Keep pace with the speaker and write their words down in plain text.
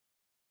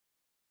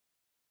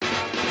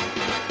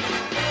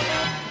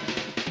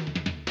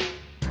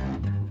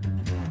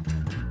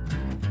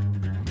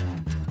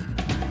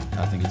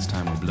think it's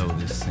time we blow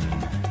this scene.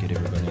 Get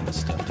everybody in the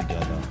stuff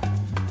together.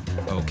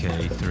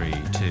 Okay, 3, 2,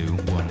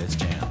 1, let's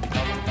jam.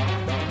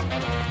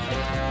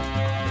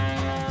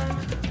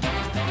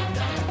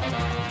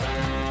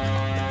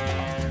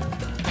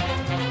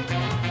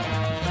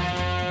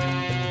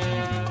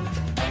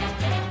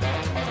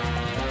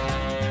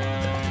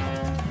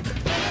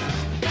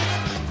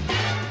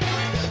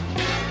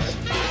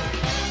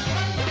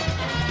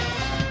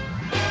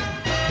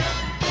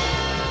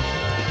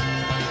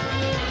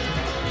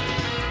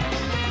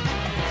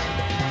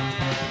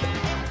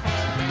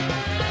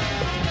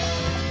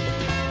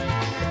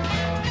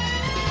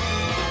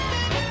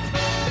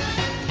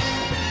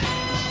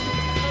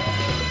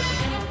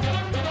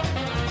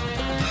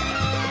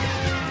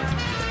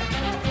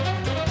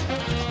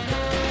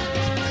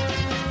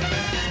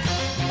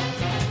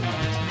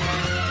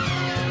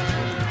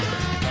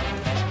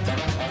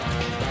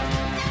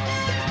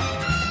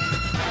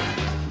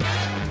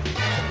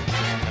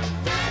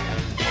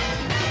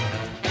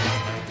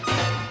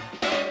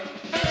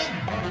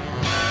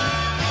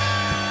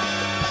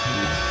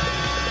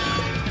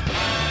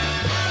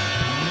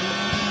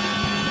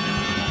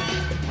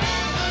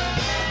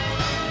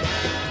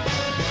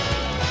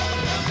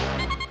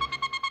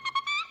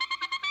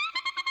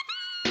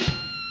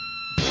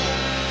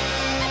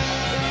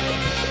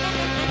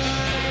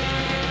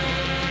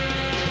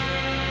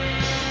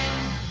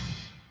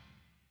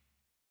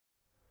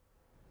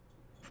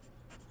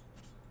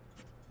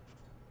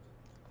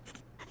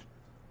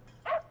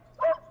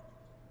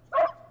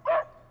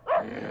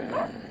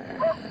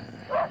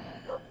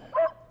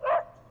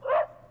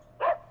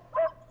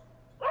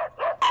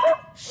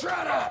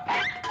 Shut up!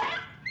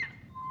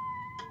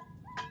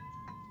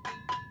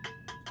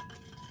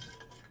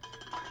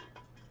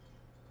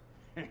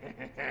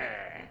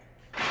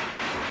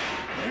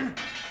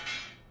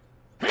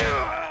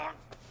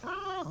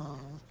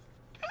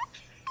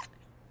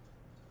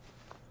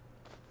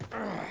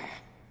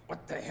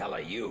 What the hell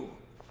are you?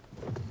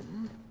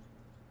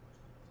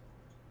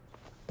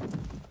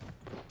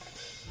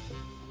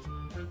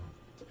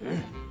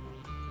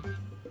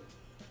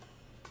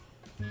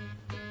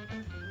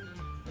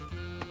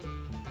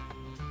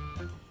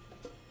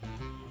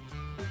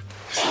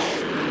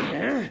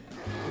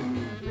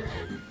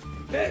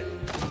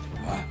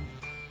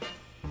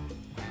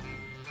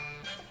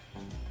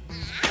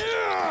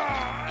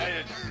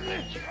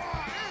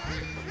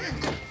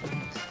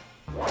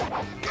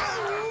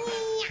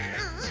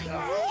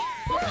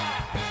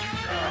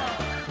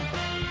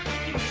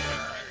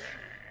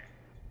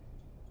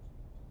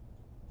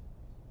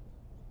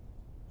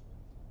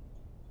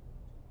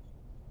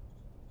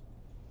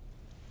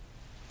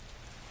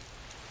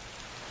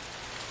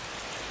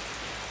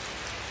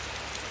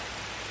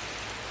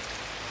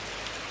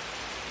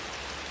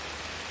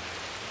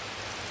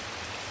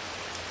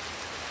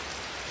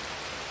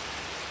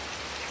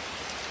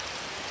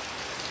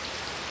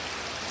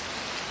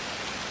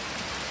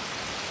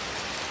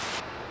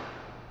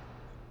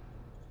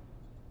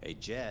 Hey,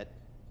 Jet.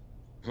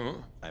 Huh?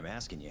 I'm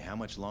asking you, how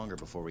much longer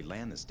before we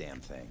land this damn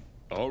thing?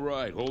 All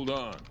right, hold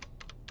on.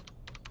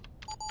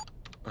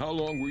 How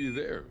long were you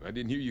there? I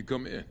didn't hear you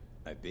come in.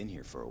 I've been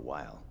here for a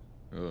while.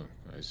 Oh,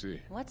 I see.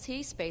 What's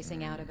he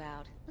spacing out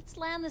about? Let's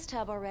land this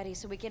tub already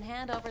so we can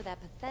hand over that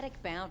pathetic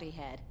bounty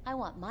head. I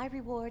want my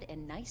reward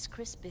and nice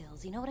crisp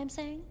bills, you know what I'm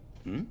saying?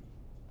 Hmm?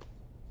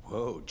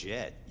 Whoa,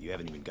 Jet, you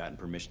haven't even gotten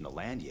permission to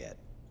land yet.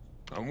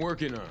 I'm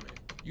working on it.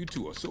 You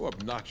two are so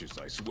obnoxious,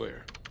 I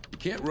swear. You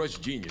can't rush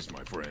genius,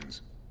 my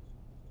friends.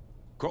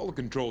 Call the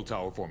control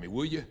tower for me,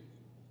 will you?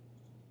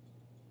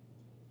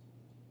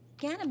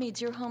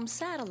 Ganymede's your home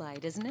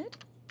satellite, isn't it?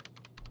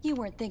 You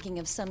weren't thinking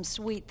of some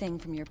sweet thing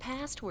from your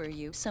past, were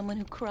you? Someone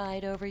who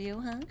cried over you,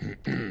 huh?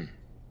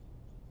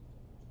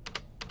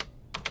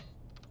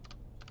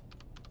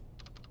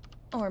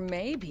 Or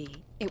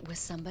maybe it was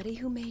somebody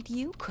who made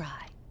you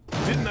cry.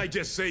 Didn't I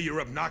just say you're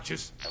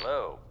obnoxious?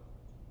 Hello.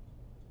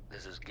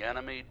 This is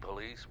Ganymede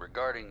Police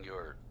regarding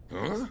your...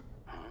 Huh?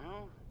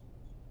 Huh?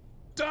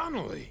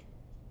 Donnelly!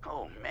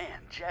 Oh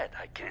man, Jet,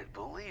 I can't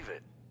believe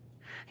it.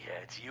 Yeah,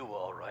 it's you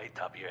all right.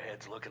 Top of your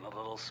head's looking a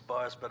little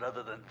sparse, but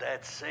other than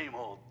that, same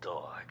old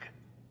dog.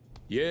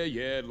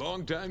 Yeah,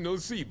 long time no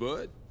see,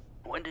 bud.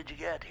 When did you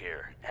get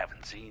here?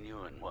 Haven't seen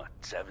you in, what,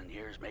 7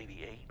 years,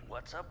 maybe 8?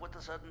 What's up with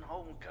the sudden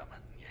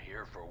homecoming? You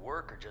here for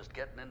work or just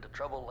getting into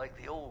trouble like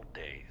the old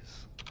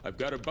days? I've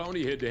got a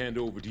bounty head to hand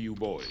over to you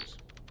boys.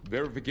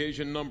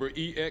 Verification number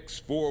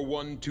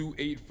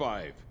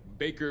EX41285,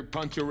 Baker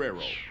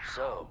Poncherero.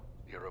 So,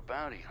 you're a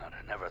bounty hunter.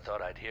 Never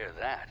thought I'd hear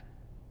that.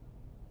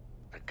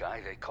 The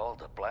guy they called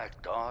the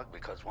Black Dog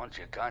because once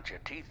you got your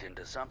teeth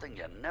into something,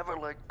 you never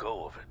let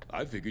go of it.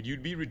 I figured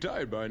you'd be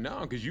retired by now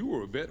because you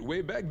were a vet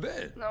way back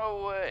then.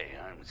 No way.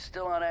 I'm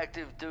still on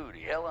active duty.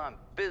 Hell, I'm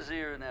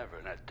busier than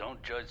ever. Now,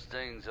 don't judge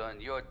things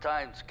on your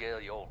time scale,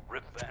 you old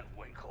Rip Van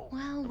Winkle.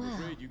 Well,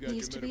 afraid you got he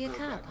used to your be a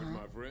metaphor cop, backwards, huh?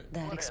 my friend. That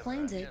Whatever,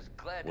 explains I'm it. just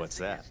glad to What's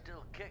see you that?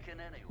 still kicking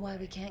anyway. Why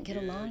we can't get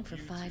Yeah, along for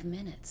you 5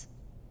 minutes.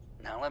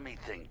 Now, let me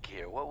think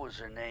here. What was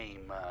her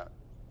name?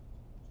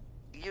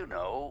 You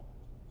know.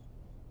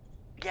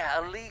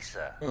 Yeah,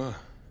 Elisa.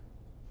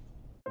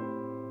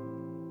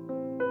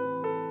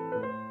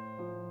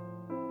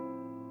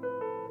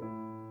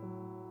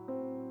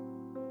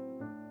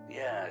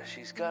 Yeah,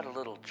 she's got a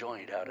little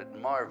joint out at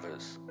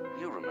Marvis.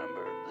 You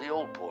remember, the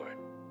old port.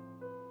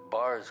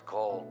 Bar's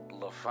called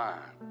La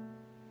Fin.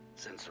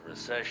 Since the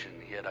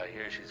recession hit, I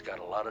hear she's got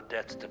a lot of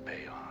debts to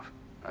pay off.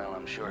 Well,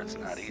 I'm sure it's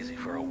not easy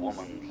for a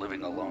woman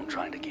living alone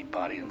trying to keep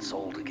body and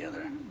soul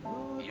together.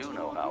 You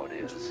know how it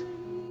is.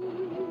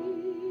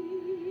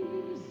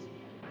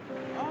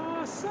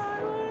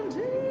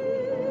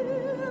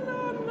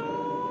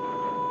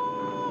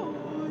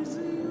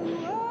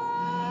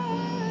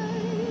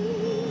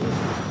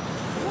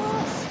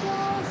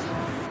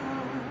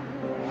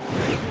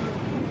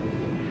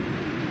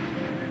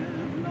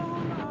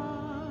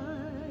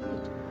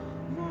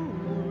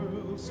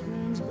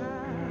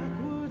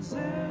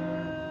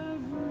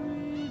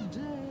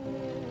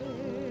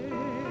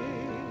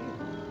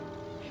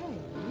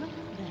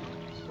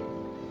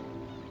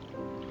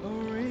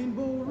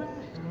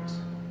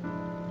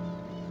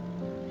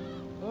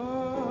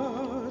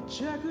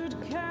 Checkered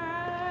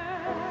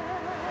cat,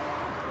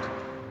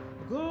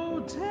 go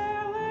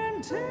tell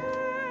and tell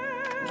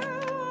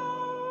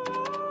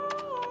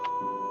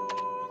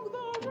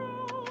along the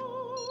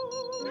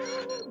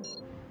road.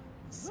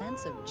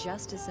 Sense of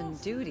justice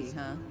and duty,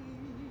 huh?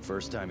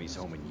 First time he's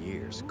home in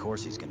years. Of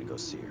course he's gonna go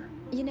see her.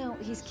 You know,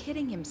 he's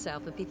kidding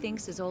himself if he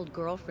thinks his old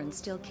girlfriend's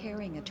still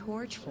carrying a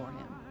torch for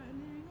him.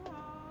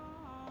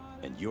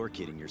 And you're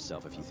kidding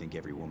yourself if you think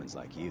every woman's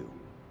like you.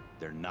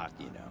 They're not,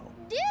 you know.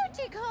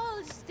 Duty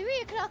calls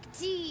 3 o'clock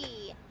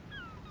tea.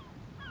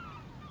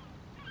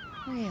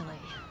 Really,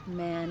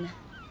 men.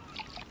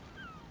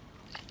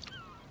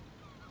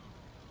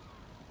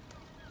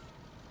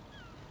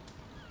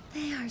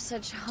 They are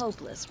such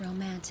hopeless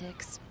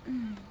romantics.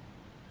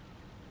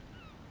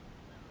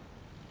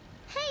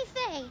 Hey,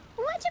 Faye,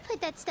 what'd you put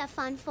that stuff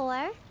on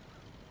for?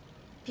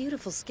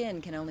 Beautiful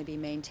skin can only be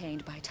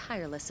maintained by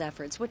tireless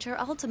efforts, which are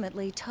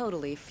ultimately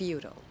totally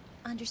futile.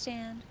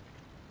 Understand?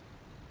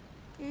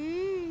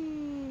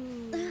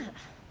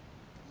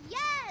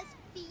 Yes,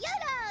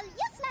 futile,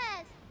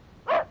 useless.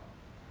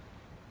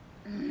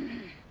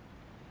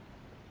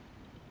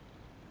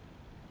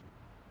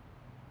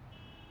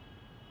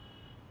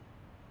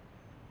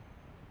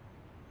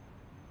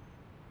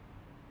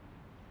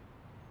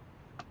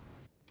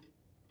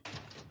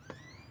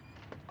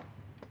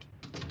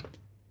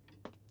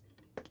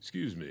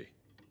 Excuse me.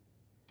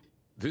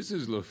 This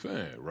is La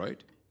Fin,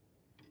 right?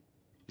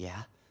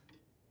 Yeah?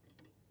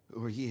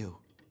 Who are you?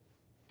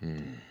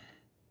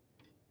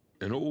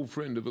 An old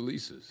friend of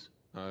Elisa's.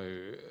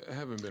 I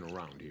haven't been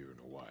around here in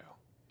a while.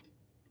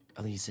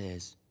 Elisa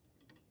is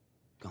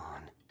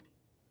gone.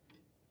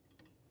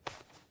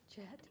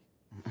 Jet?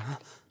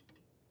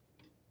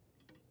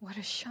 What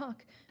a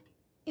shock.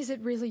 Is it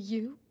really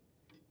you?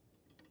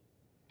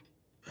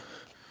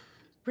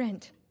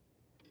 Brent,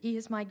 he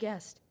is my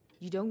guest.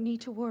 You don't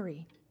need to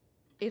worry.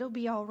 It'll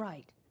be all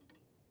right.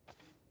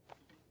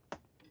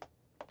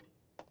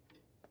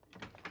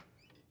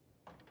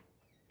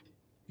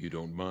 You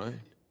don't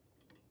mind?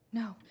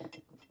 No.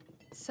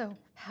 So,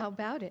 how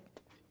about it?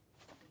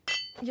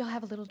 You'll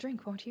have a little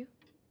drink, won't you?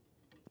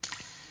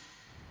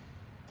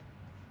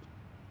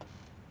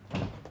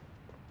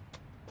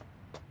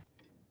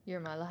 You're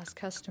my last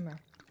customer.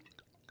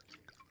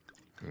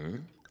 Huh?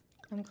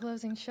 I'm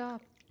closing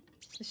shop.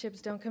 The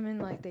ships don't come in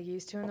like they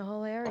used to, and the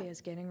whole area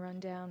is getting run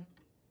down.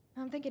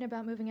 I'm thinking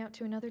about moving out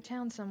to another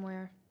town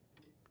somewhere.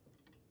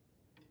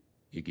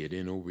 You get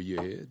in over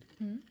your head?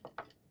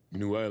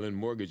 New Island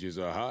mortgages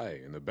are high,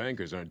 and the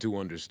bankers aren't too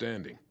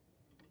understanding.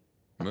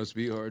 Must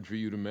be hard for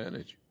you to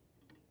manage.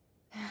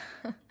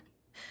 Huh?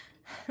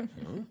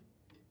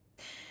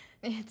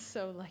 It's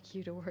so like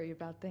you to worry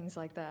about things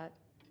like that.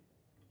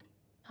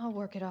 I'll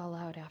work it all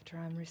out after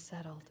I'm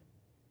resettled.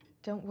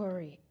 Don't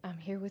worry, I'm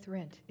here with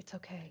Rent. It's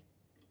okay.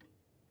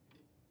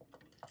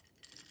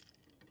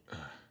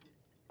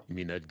 You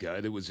mean that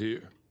guy that was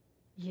here?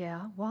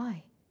 Yeah,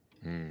 why?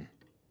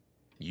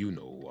 You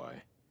know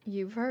why.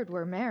 You've heard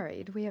we're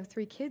married. We have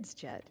 3 kids,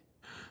 Jet.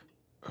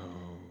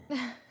 Oh.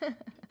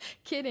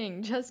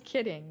 Kidding, just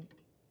kidding.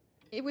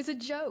 It was a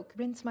joke.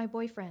 Rent's my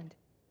boyfriend.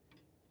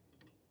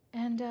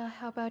 And,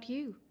 how about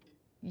you?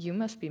 You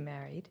must be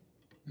married.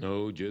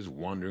 No, just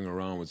wandering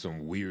around with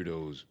some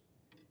weirdos.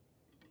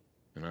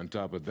 And on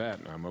top of that,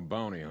 I'm a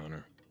bounty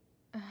hunter.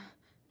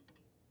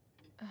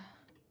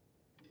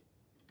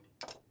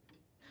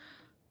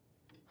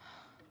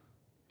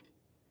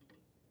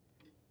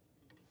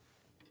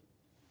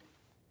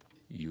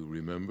 You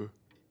remember?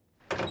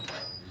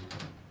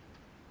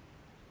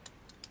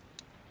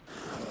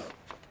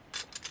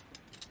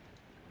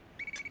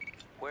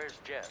 Where's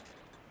Jeff?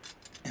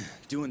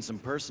 Doing some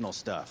personal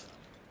stuff.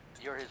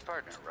 You're his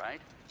partner, right?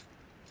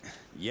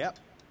 Yep.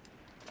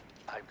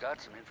 I've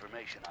got some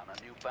information on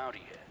a new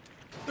bounty head.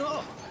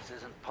 Oh! This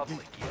isn't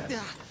public yet.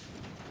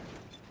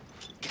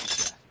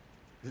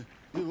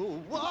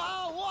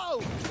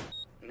 Whoa!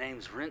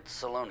 Name's Rint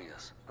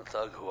Salonius, a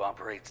thug who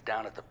operates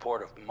down at the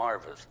port of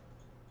Marvis.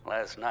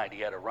 Last night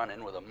he had a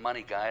run-in with a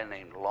money guy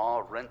named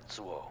Law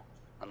Rentzuo,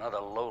 another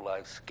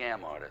low-life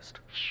scam artist.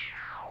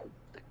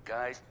 The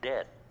guy's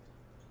dead.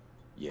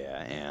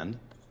 Yeah, and?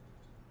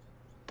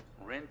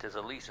 Rint is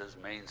Elisa's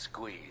main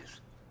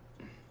squeeze.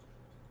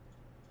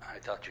 I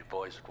thought you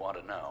boys would want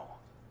to know.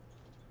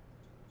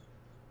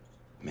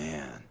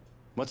 Man,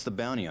 what's the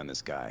bounty on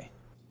this guy?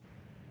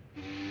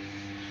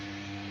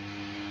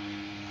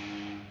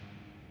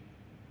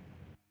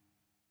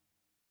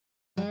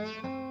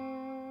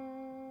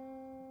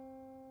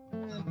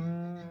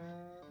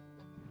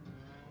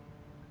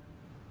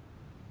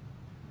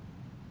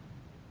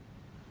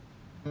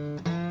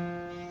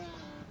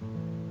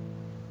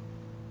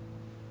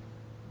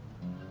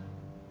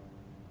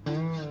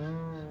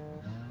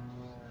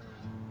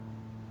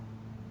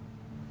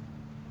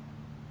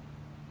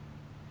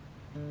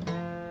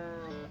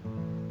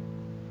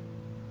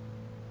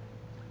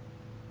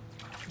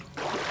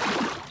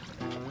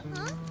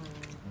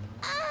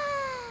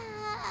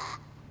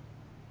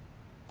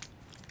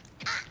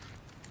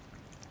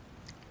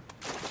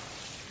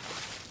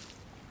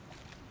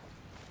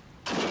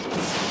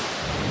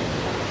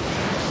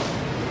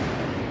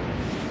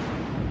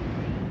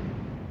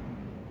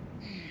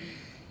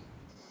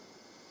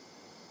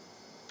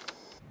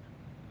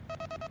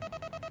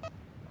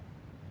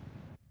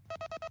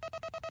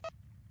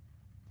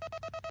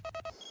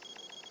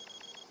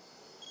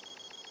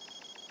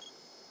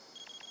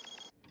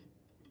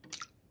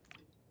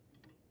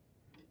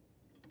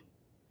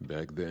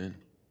 Back then,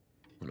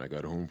 when I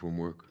got home from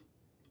work,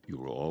 you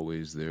were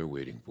always there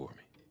waiting for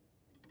me.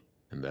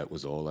 And that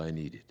was all I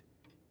needed.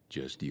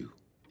 Just you.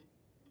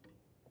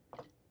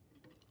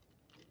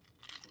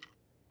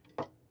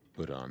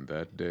 But on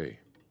that day,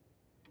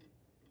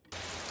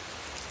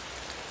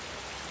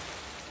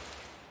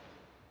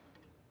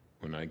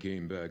 when I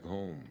came back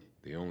home,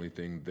 the only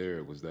thing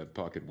there was that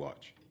pocket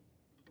watch.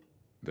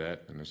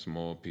 That and a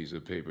small piece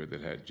of paper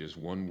that had just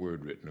one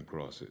word written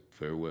across it,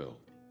 farewell.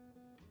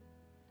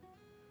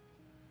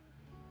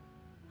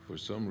 For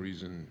some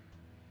reason,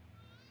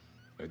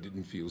 I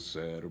didn't feel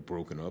sad or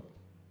broken up.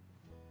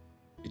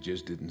 It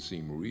just didn't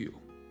seem real.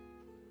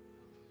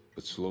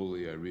 But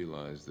slowly I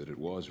realized that it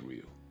was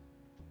real.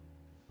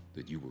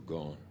 That you were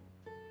gone.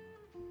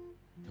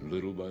 And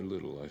little by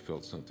little, I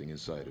felt something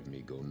inside of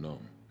me go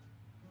numb.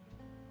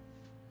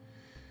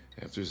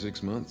 After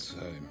 6 months,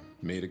 I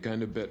made a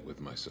kind of bet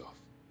with myself.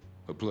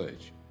 A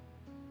pledge.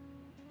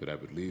 That I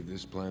would leave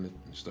this planet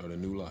and start a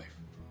new life.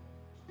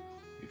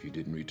 If you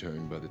didn't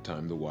return by the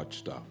time the watch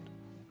stopped.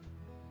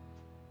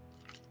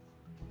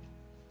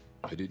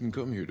 I didn't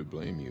come here to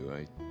blame you.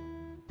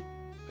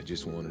 I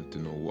just wanted to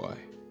know why.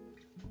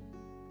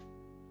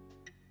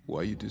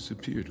 Why you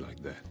disappeared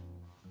like that.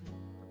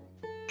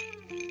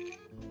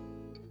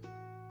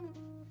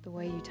 The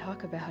way you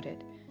talk about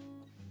it,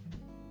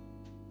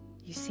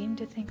 you seem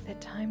to think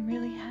that time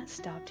really has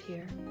stopped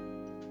here.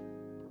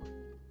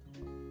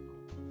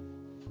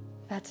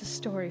 That's a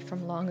story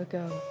from long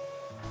ago.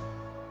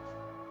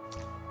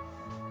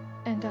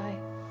 And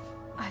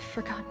I've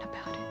forgotten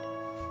about it.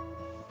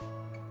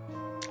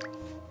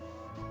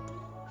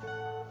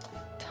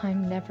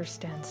 Time never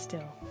stands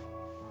still.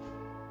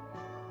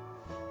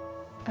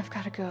 I've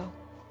got to go.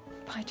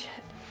 Bye,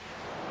 Chet.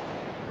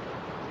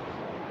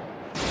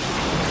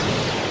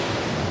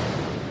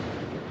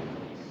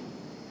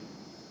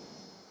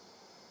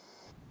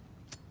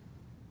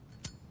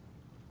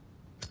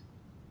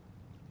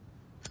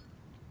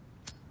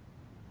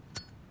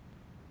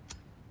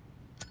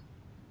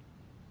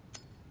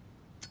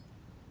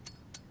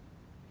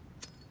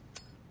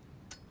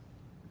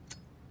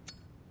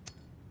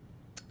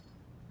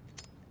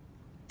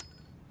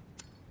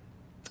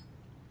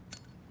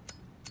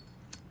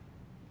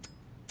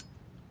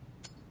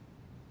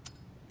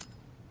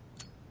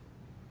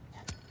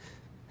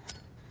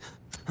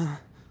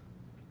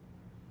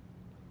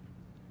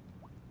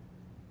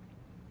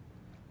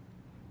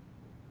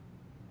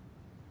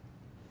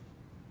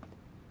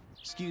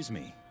 Excuse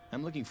me,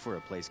 I'm looking for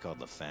a place called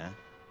La Fin.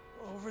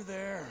 Over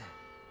there.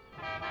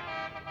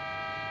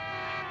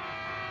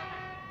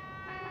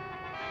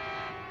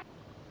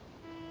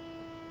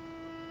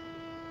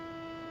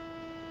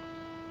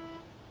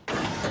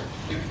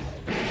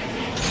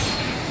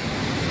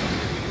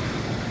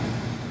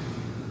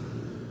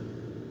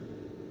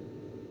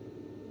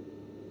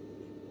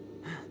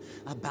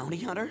 A bounty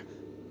hunter?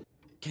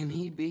 Can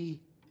he be?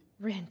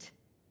 Rint.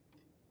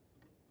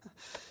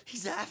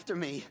 He's after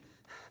me.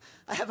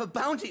 I have a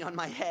bounty on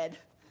my head.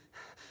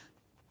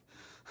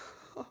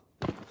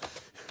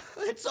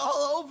 It's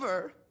all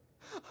over.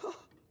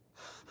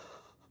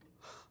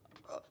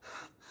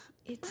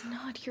 It's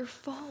not your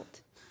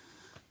fault.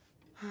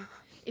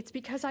 It's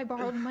because I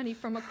borrowed money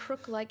from a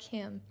crook like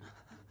him.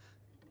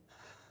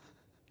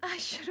 I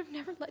should have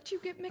never let you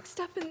get mixed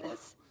up in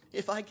this.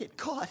 If I get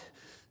caught,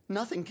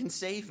 nothing can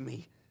save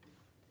me.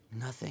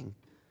 Nothing.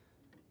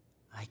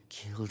 I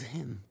killed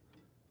him.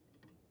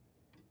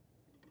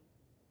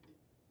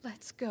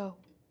 Let's go.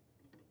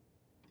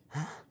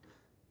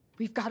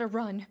 We've got to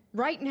run,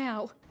 right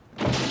now.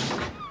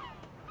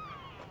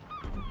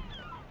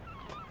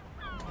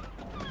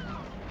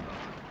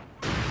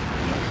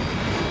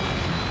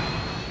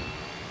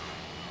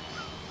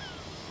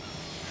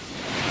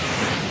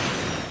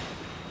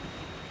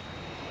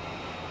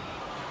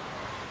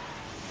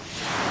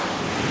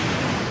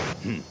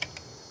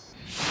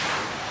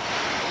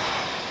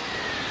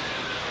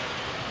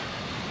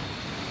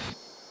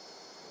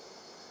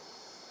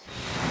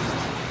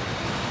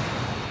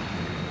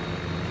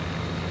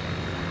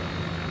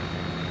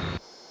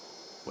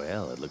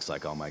 Well, it looks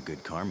like all my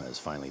good karma is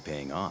finally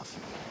paying off.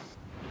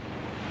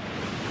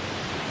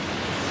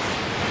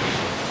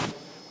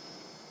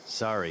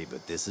 Sorry,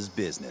 but this is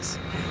business.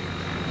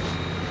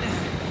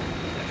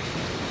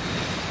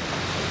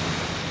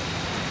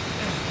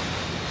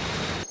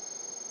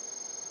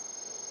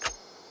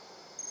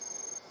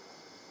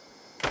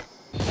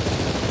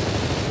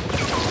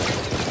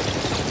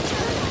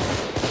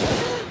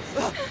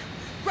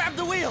 Grab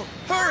the wheel!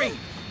 Hurry!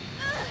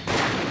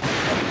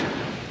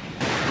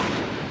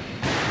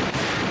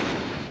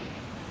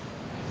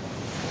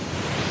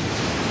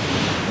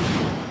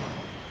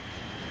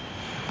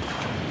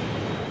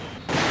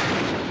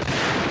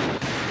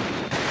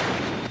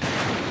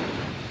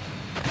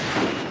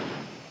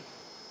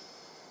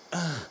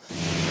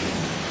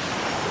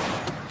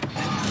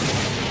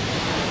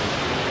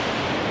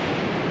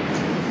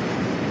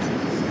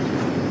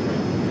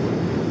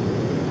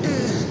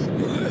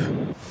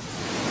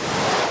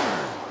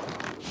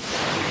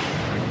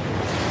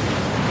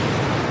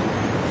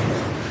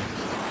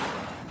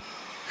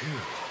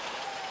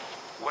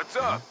 What's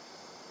up?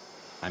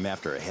 I'm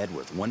after a head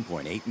worth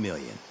 1.8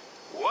 million.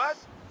 What?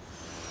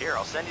 Here,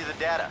 I'll send you the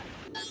data.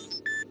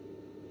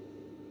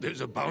 There's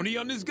a bounty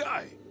on this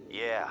guy.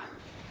 Yeah.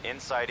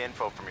 Inside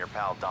info from your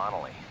pal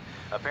Donnelly.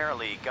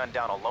 Apparently, he gunned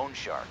down a loan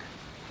shark.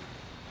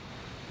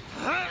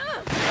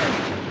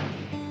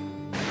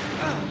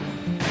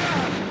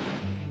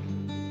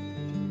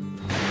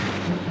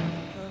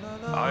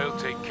 I'll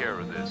take care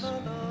of this.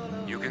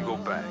 You can go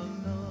back.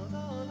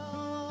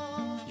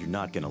 You're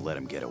not gonna let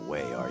him get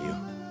away, are you?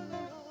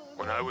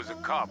 When I was a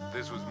cop,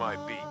 this was my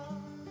beat.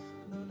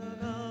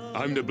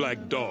 I'm the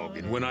black dog,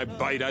 and when I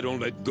bite, I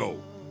don't let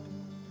go.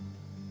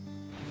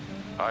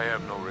 I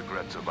have no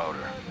regrets about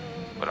her,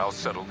 but I'll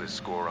settle this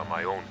score on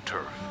my own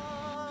turf.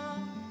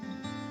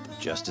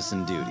 Justice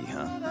and duty,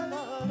 huh?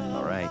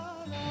 All right.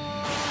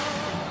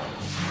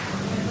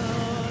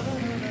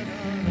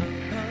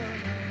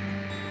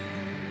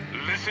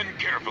 Listen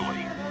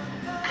carefully.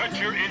 Cut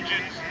your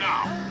engines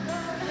now.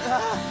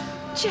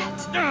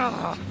 Jet!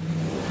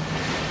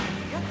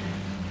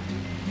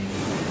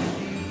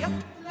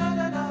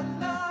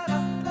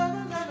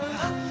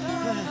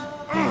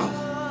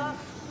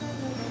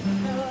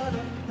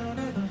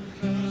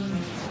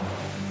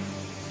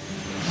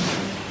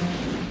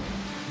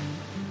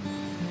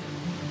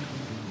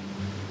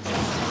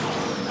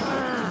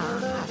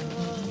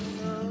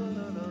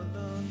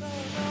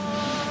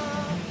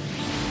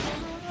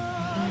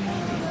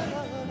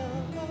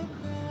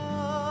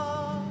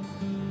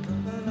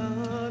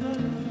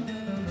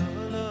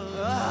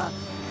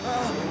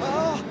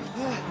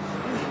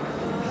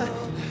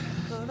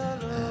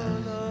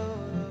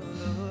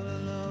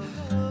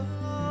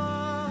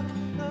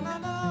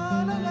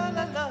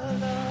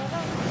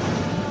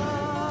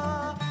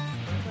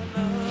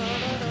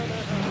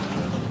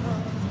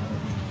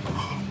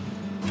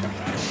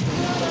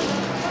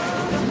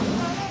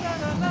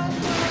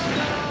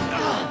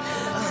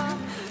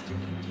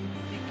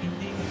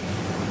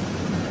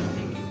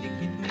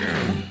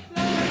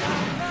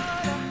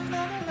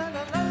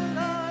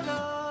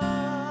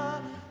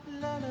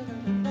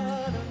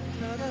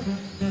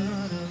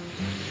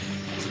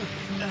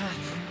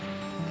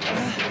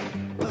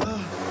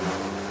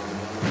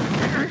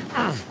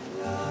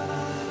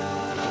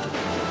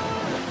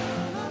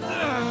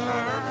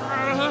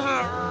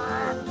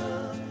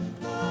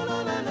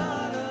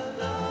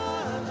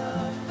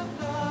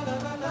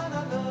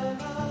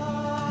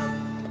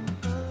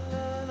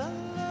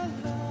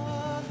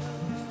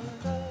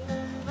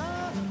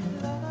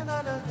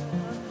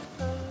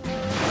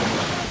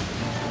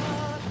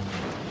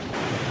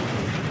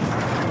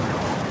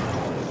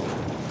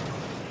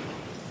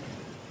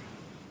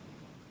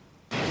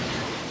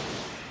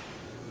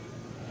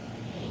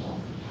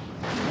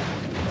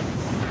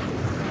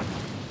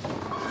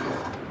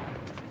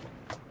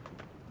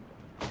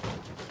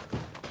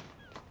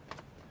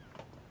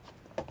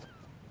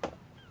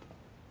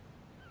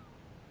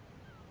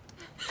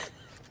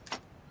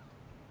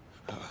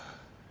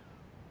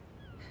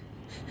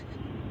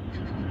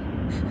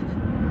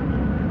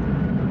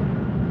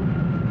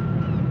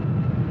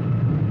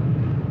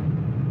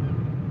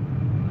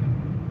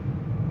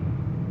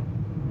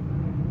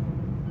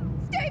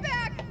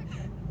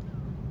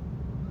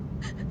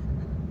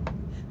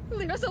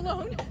 Leave us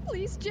alone,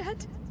 please,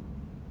 Jet.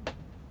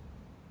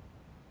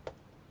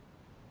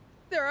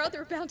 There are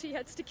other bounty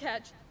heads to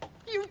catch.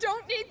 You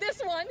don't need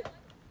this one!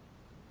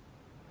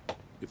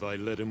 If I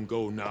let him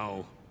go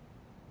now,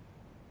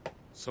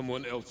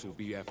 someone else will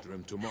be after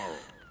him tomorrow.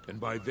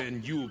 And by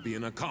then, you'll be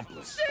an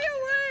accomplice. Stay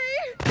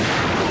away!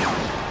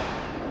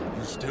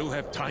 You still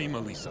have time,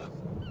 Elisa.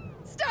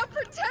 Stop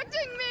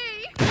protecting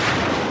me!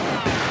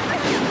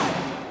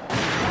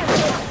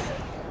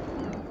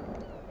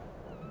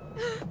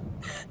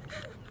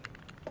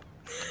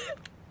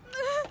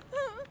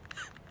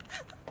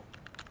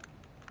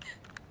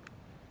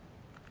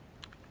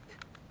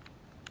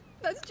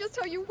 That's just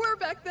how you were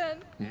back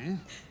then. Hmm?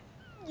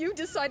 You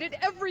decided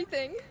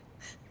everything.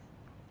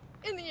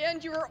 In the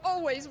end, you were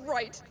always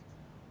right.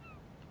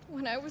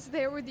 When I was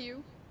there with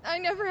you, I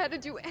never had to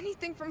do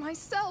anything for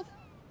myself.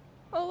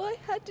 All I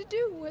had to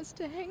do was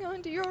to hang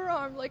on to your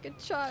arm like a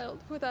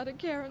child without a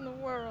care in the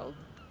world.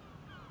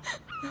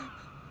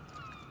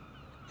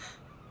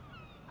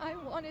 I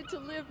wanted to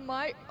live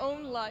my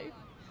own life,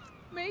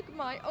 make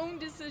my own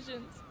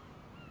decisions,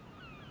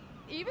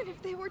 even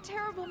if they were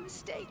terrible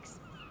mistakes.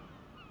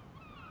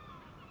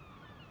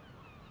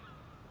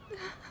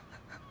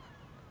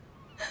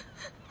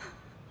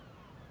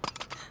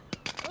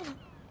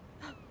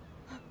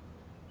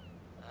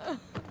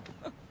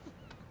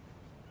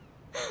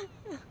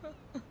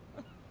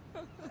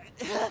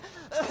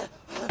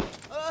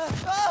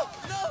 Oh,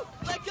 no!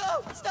 Let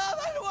go! Stop!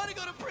 I don't want to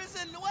go to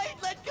prison! Wait,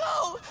 let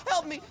go!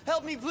 Help me!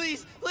 Help me,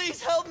 please!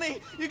 Please help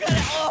me! You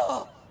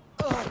gotta...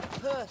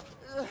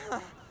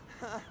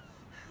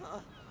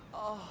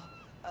 Oh!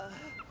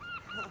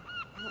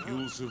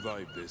 You'll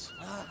survive this.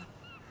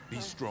 Be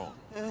strong.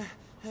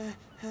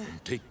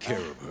 And take care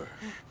of her.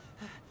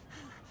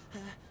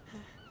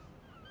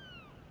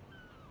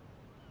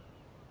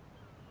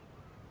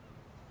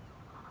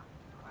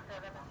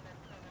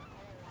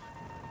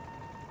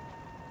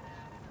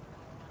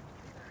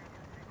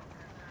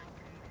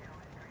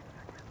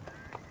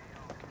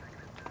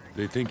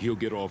 They think he'll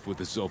get off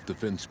with a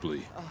self-defense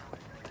plea.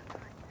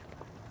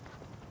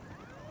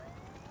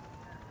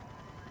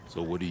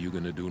 So what are you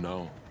gonna do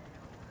now?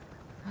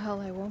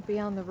 Well, I won't be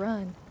on the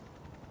run.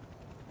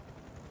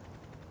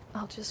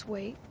 I'll just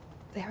wait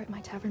there at my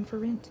tavern for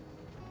Rint.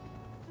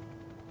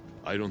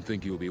 I don't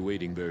think you'll be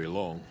waiting very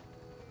long.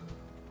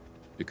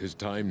 Because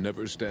time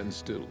never stands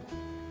still,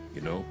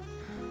 you know?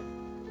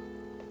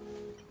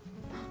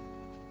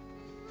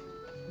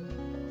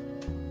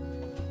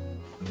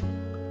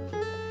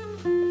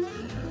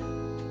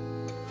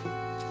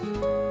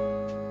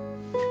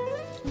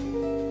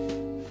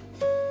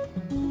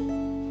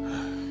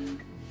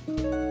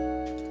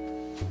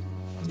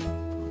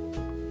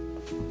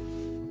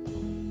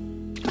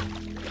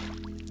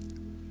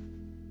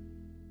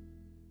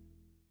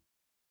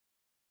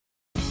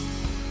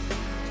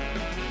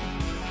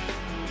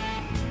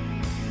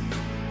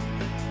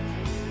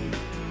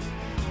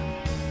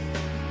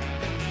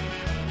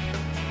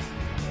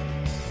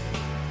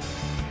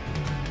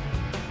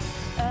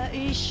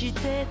愛し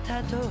て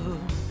たと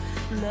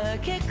嘆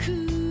く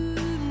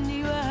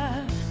に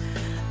は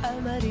あ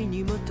まり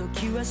にも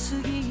時は過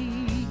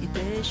ぎ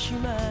てし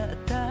まっ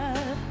た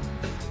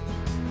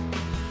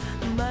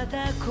ま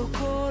だ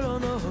心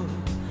の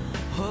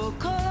ほ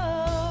こ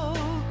ろ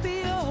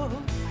びを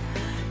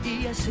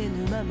癒せ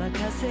ぬまま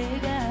風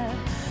が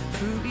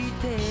吹い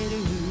てる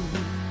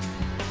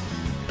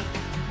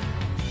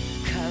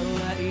乾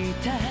い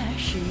た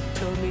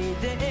瞳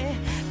で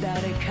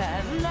誰か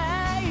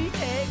泣いて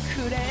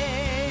くれ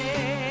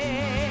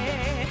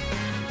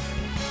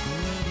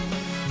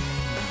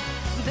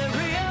The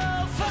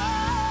real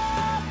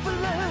far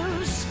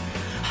blues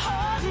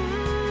本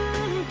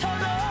当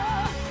の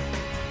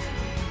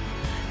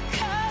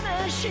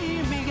悲し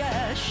みが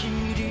知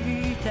り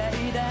たい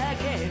だ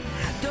け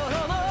泥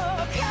の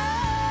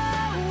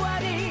川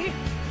に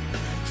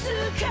浸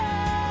か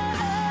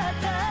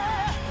った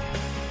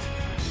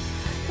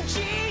人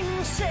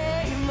生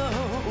も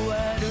悪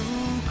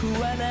く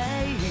はな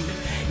い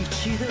一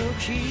度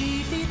き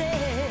りで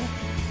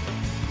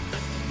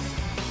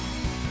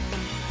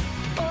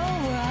終わ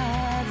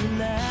る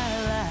なら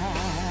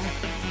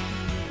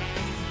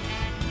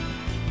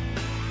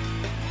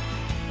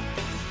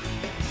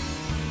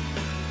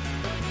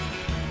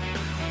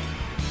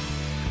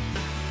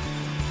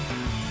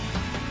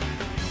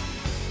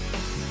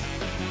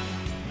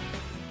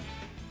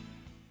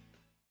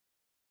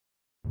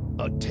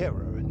A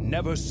terror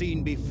never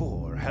seen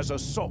before has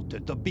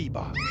assaulted the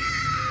Bebop.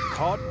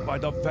 Caught by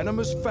the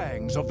venomous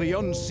fangs of the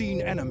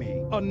unseen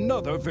enemy,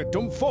 another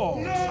victim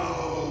falls.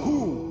 No!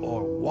 Who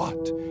or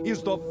what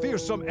is the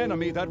fearsome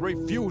enemy that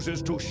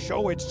refuses to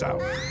show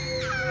itself?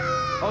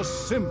 A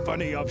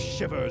symphony of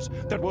shivers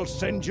that will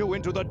send you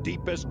into the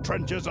deepest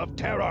trenches of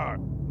terror.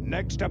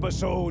 Next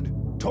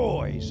episode,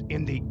 Toys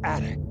in the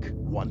Attic.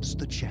 Once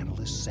the channel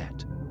is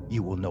set,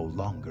 you will no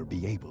longer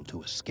be able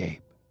to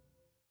escape.